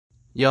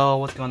Yo,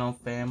 what's going on,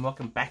 fam?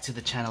 Welcome back to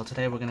the channel.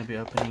 Today we're going to be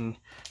opening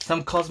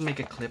some Cosmic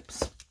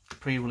Eclipse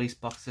pre-release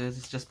boxes.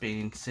 It's just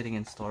been sitting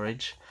in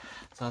storage,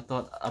 so I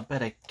thought I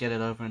better get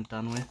it over and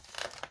done with.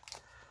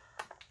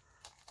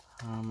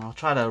 I'll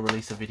try to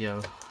release a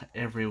video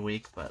every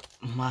week, but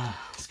my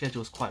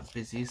schedule is quite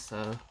busy,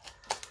 so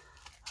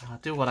I'll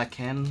do what I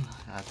can.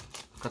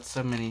 I've got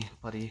so many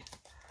bloody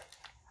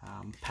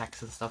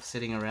packs and stuff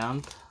sitting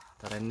around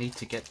that I need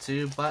to get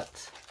to,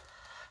 but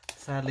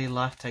sadly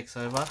life takes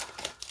over.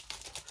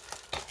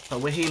 But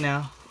we're here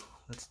now,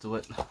 let's do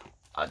it.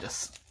 I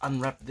just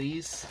unwrapped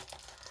these.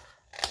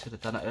 Should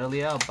have done it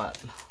earlier,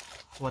 but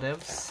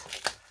whatevs.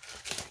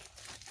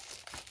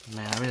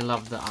 Man, I really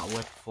love the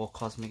artwork for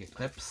Cosmic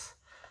Eclipse.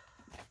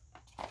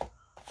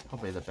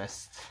 Probably the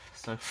best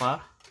so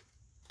far.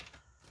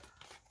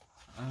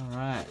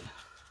 Alright.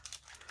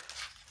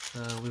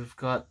 So we've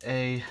got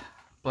a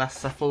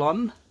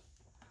Blacephalon.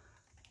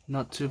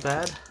 Not too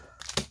bad.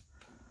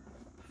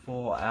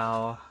 For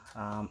our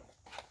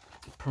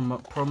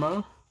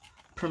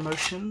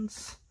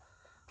promotions.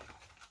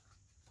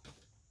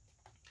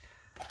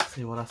 Let's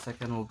see what our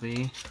second will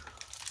be.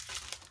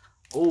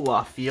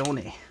 Oh,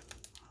 Fiona.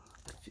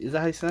 Is that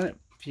how you say it?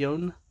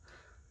 Fiona?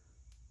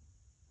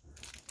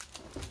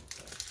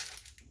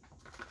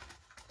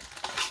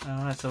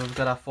 Alright, so we've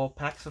got our 4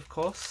 packs, of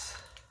course.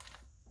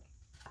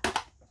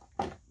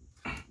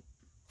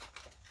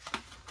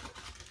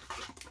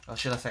 Or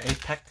should I say 8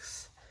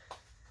 packs?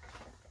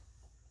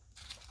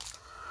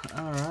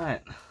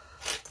 Alright.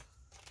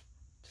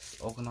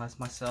 Just organize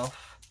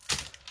myself.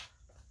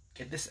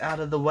 Get this out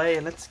of the way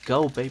and let's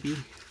go, baby.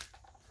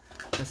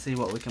 Let's see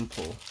what we can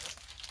pull.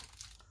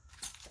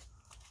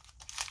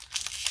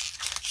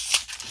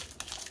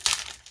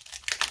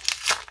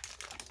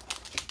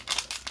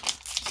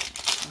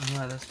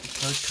 Alright, that's the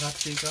code card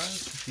for you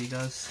guys. If you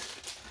guys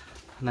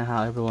know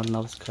how everyone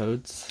loves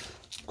codes.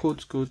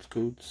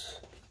 Codes.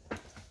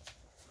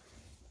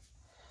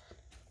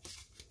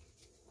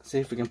 See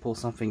if we can pull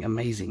something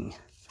amazing.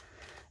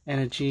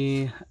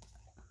 Energy,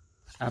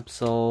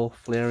 Absol,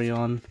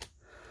 Flareon,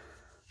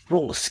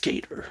 Roller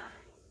Skater,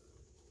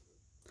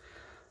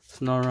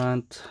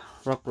 Snorunt,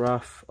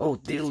 Rockruff, oh,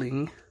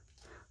 Dealing,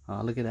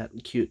 oh, look at that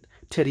cute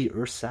Teddy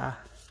Ursa,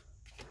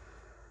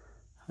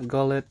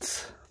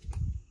 Gollet,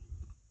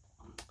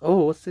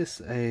 oh, what's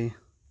this, a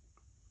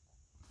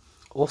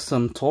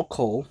awesome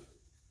Torkoal.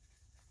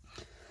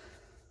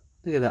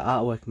 Look at the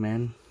artwork,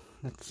 man,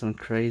 that's some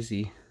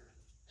crazy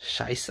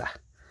Scheisse.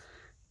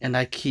 And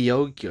a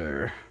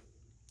Kyogre.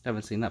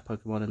 Haven't seen that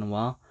Pokemon in a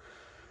while.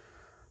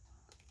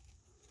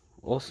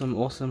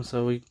 Awesome.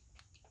 So we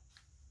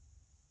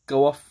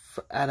go off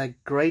at a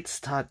great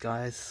start,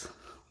 guys.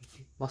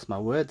 Lost my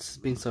words. It's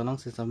been so long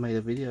since I've made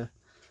a video.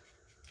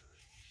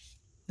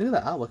 Look at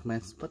that artwork, man.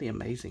 It's bloody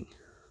amazing.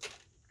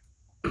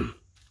 But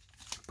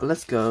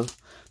let's go.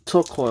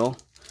 Torkoal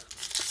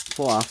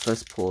for our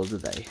first pull of the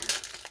day.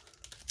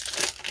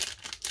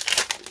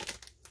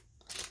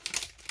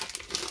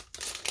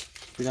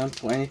 If we don't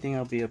pull anything,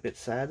 I'll be a bit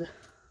sad.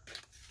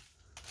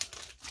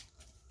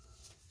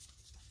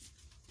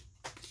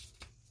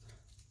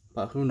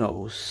 But who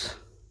knows?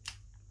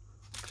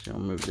 I'll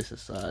move this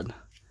aside.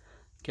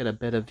 Get a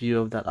better view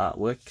of that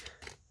artwork.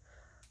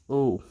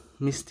 Oh,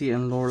 Misty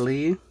and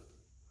Lorelei.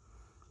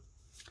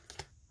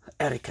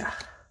 Erika.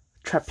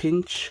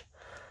 Trapinch.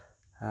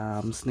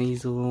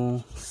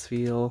 Sneasel.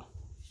 Sphere.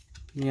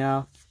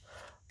 Meowth.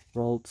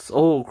 Rolls.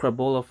 Oh,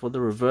 Crabola for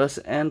the reverse,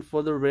 and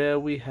for the rare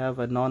we have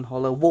a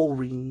non-holo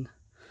Wolverine.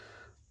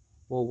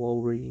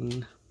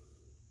 Wolverine.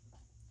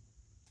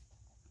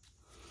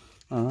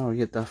 Oh, we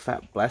get the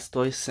fat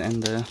Blastoise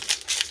and the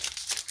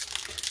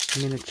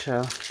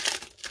miniature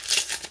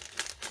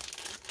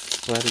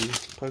bloody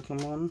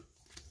Pokemon.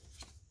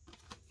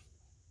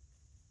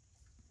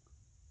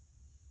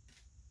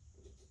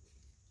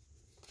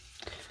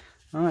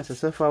 Alright,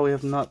 so far we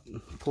have not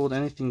pulled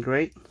anything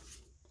great.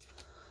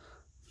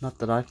 Not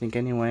that I think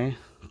anyway.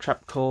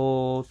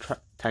 Trapcall,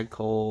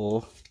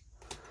 Tagcall,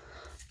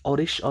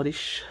 Oddish,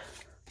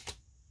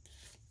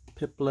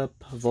 Piplup,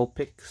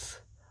 Vulpix,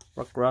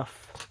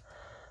 Rockruff,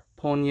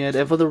 Ponyard,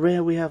 and for the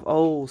rare we have,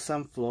 oh,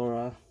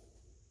 Sunflora.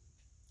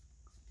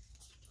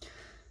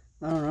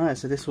 Alright,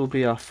 so this will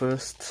be our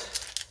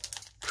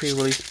first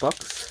pre-release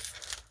box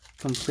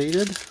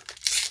completed.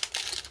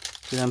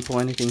 If we don't pull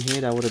anything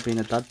here, that would have been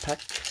a dud pack.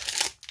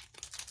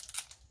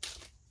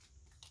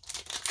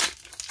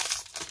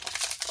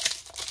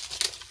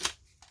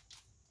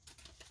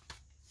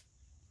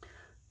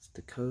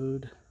 The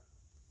code.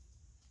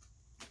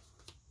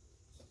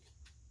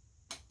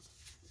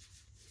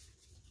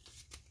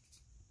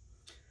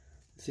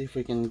 Let's see if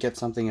we can get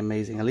something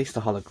amazing, at least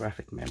a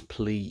holographic, man,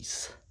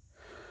 please.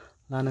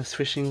 Lana's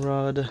Fishing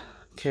Rod,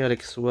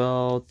 Chaotic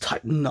Swell,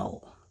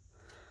 Titanol,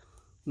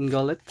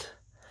 Gollet,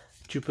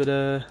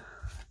 Jupiter,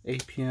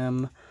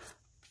 APM,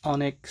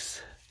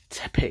 Onyx,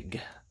 Tepig.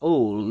 Oh,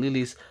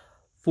 Lily's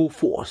Full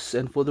Force,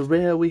 and for the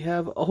rare we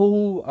have,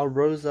 oh, a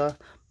Rosa,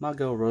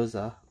 Margot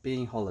Rosa,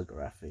 being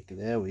holographic.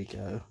 There we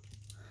go.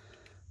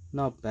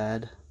 Not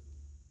bad.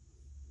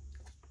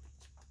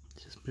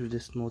 move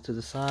this more to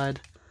the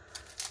side.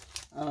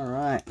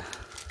 Alright.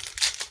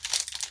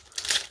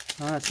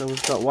 Alright, so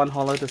we've got one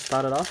holo to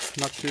start it off.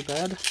 Not too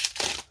bad.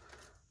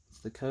 It's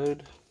the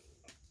code.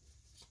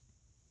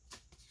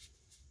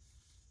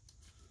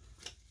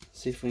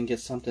 See if we can get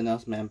something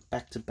else, man.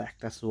 Back to back.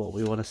 That's what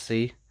we want to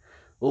see.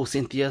 Oh,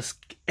 Cynthia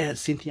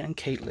and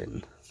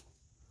Caitlin.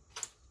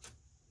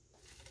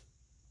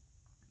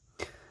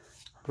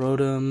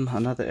 Rotom,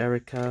 another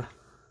Erica.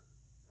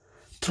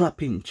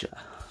 Trapincha.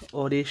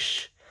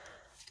 Oddish.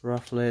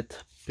 Rufflet.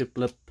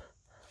 Piplup.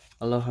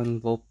 Alohan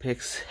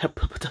Vulpix.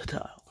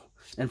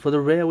 And for the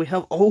rare we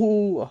have,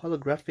 oh, a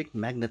holographic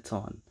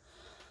Magneton.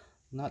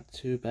 Not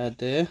too bad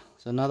there.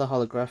 So another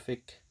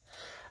holographic.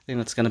 I think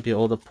that's going to be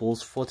all the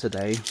pulls for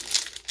today.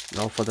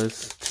 All for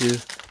those 2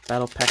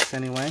 battle packs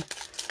anyway.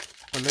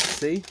 But let's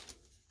see.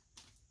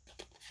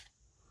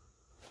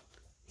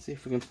 See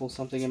if we can pull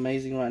something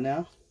amazing right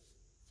now.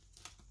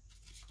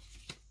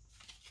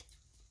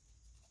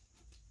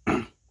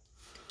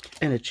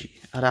 Energy,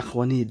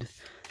 Araquanid,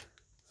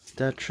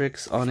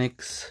 Datrix,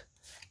 Onyx,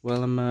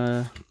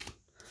 Wellimer,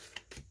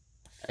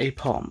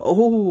 Apom.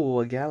 Oh,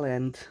 a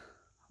Gallant.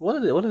 What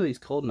are these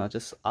called now?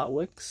 Just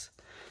artworks?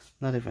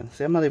 Not even.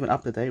 See, I'm not even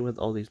up to date with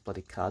all these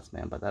bloody cards,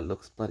 man. But that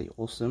looks bloody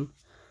awesome.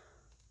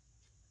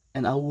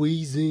 And a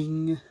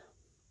Weezing.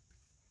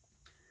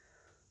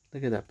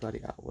 Look at that bloody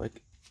artwork.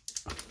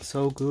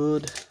 So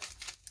good.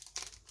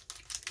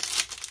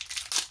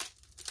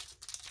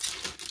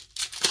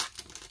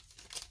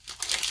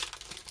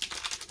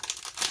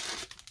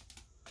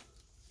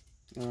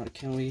 Alright,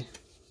 can we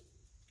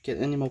get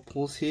any more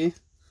pulls here?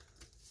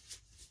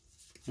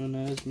 Who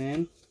knows,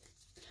 man.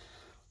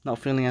 Not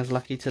feeling as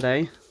lucky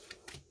today.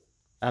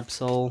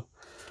 Absol,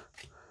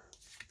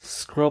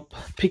 Scrop,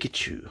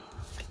 Pikachu,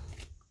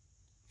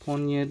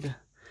 Ponyard,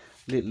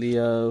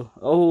 Litleo,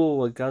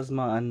 oh, a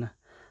Guzma and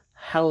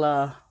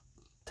Hala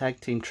tag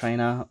team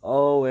trainer,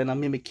 oh, and a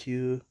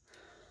Mimikyu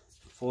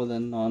for the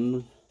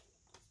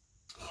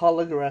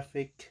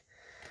non-holographic.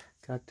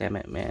 God damn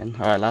it, man.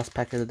 Alright, last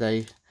pack of the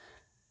day.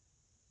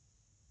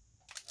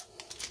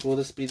 Will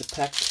this be the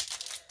pack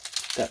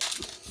that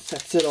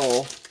sets it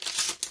all?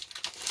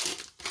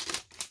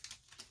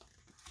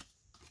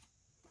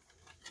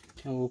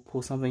 And we'll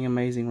pull something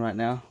amazing right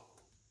now.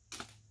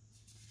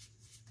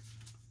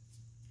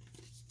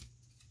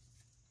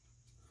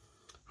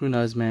 Who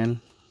knows,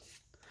 man?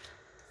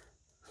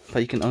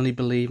 But you can only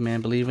believe,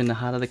 man. Believe in the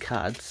heart of the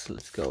cards.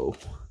 Let's go.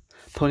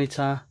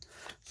 Ponyta,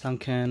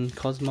 Sunken,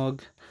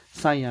 Cosmog,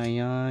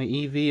 Sayaya,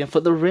 Eevee, and for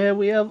the rare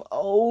we have,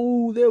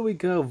 oh, there we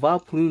go,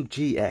 Valplume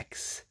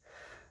GX.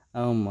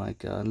 Oh my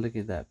god, look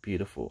at that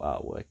beautiful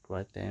artwork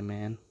right there,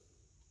 man.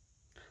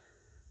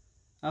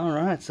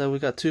 Alright, so we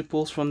got 2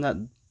 pulls from that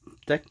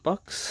deck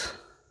box,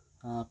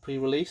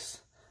 pre-release.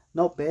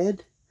 Not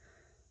bad.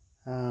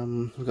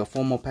 We've got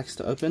 4 more packs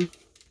to open.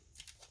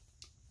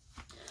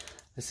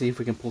 Let's see if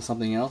we can pull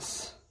something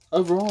else.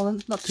 Overall,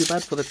 not too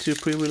bad for the 2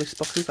 pre-release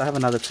boxes. I have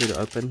another 2 to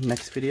open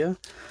next video.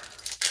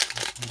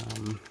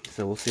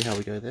 So we'll see how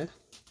we go there.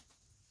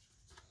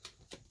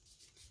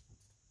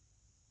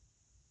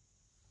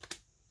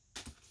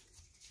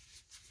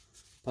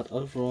 But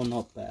overall,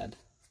 not bad.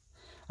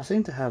 I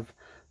seem to have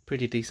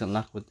pretty decent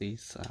luck with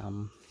these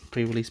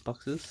pre-release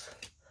boxes.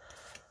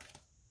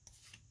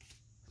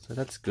 So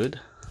that's good.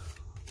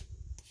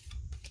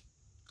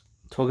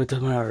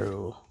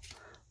 Togedemaru,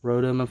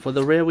 Rotom, and for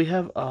the rare we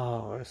have,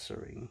 oh,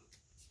 Ursaring.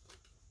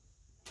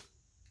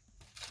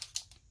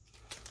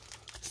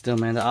 Still,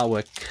 man, the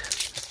artwork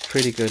is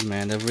pretty good,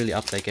 man. They've really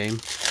upped their game,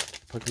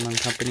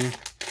 Pokemon Company.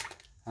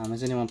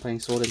 Is anyone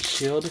playing Sword and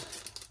Shield?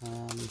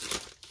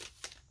 If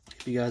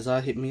you guys are,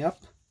 hit me up.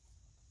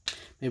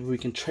 Maybe we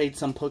can trade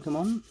some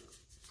Pokemon.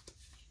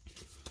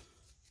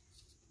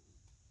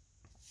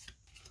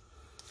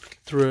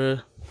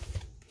 Bruh.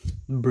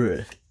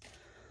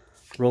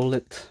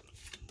 Rowlet,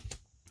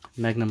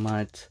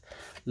 Magnemite,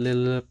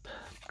 Lilip,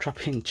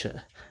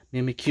 Trapincha,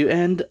 Mimikyu,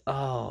 and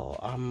oh,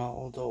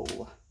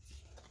 Armaldo.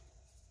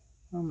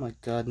 Oh my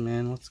god,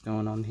 man, what's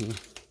going on here?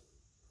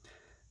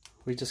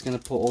 We're just gonna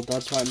pull all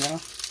duds right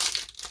now.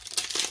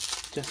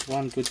 Just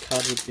one good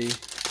card would be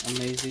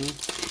amazing.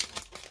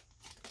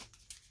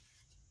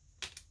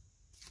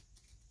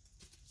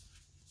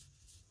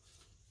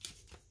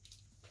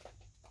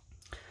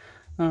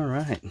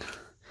 Alright,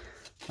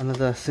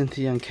 another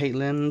Cynthia and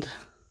Caitlin,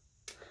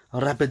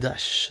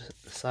 Rapidash,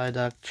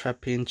 Psyduck,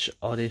 Trapinch,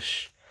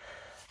 Oddish,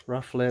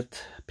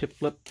 Rufflet,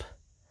 Piplup,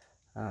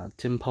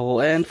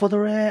 Timpole, and for the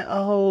rare,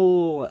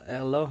 oh,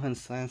 Alolan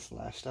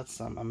Sandslash. That's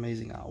some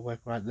amazing artwork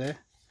right there.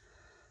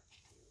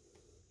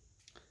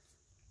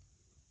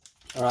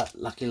 Alright,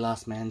 lucky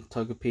last, man.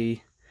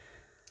 Togepi.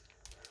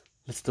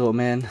 Let's do it,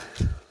 man.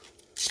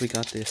 We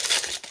got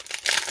this.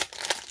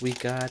 We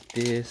got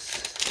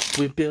this.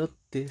 We built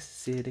this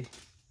city.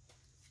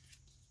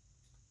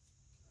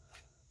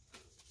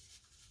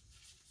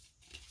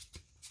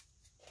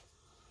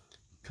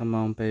 Come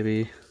on,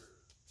 baby.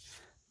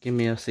 Give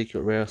me a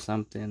secret rare or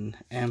something.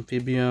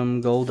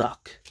 Amphibium,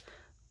 Golduck,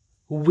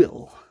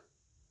 Will,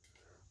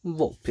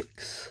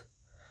 Vulpix,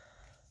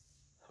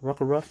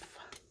 Rockruff,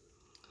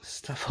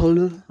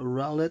 Staffholder,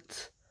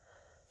 Rowlet,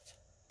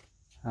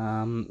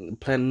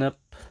 Plantup,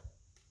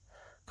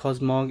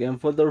 Cosmog, and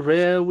for the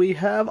rare we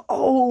have,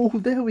 oh,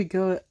 there we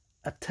go,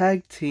 a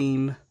tag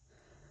team,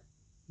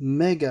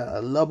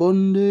 Mega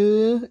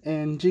Labonde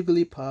and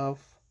Jigglypuff.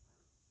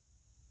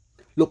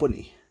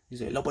 Lopunny, you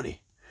say Lopunny.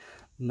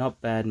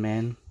 Not bad,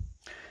 man.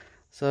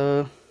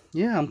 So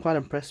yeah, I'm quite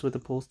impressed with the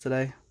pulls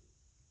today.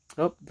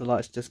 Oh, the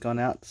light's just gone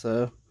out,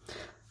 so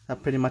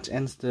that pretty much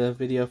ends the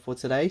video for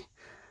today.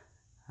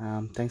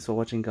 Thanks for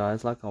watching,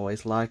 guys. Like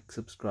always, like,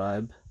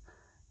 subscribe,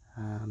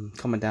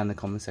 comment down in the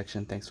comment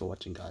section. Thanks for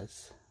watching,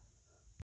 guys.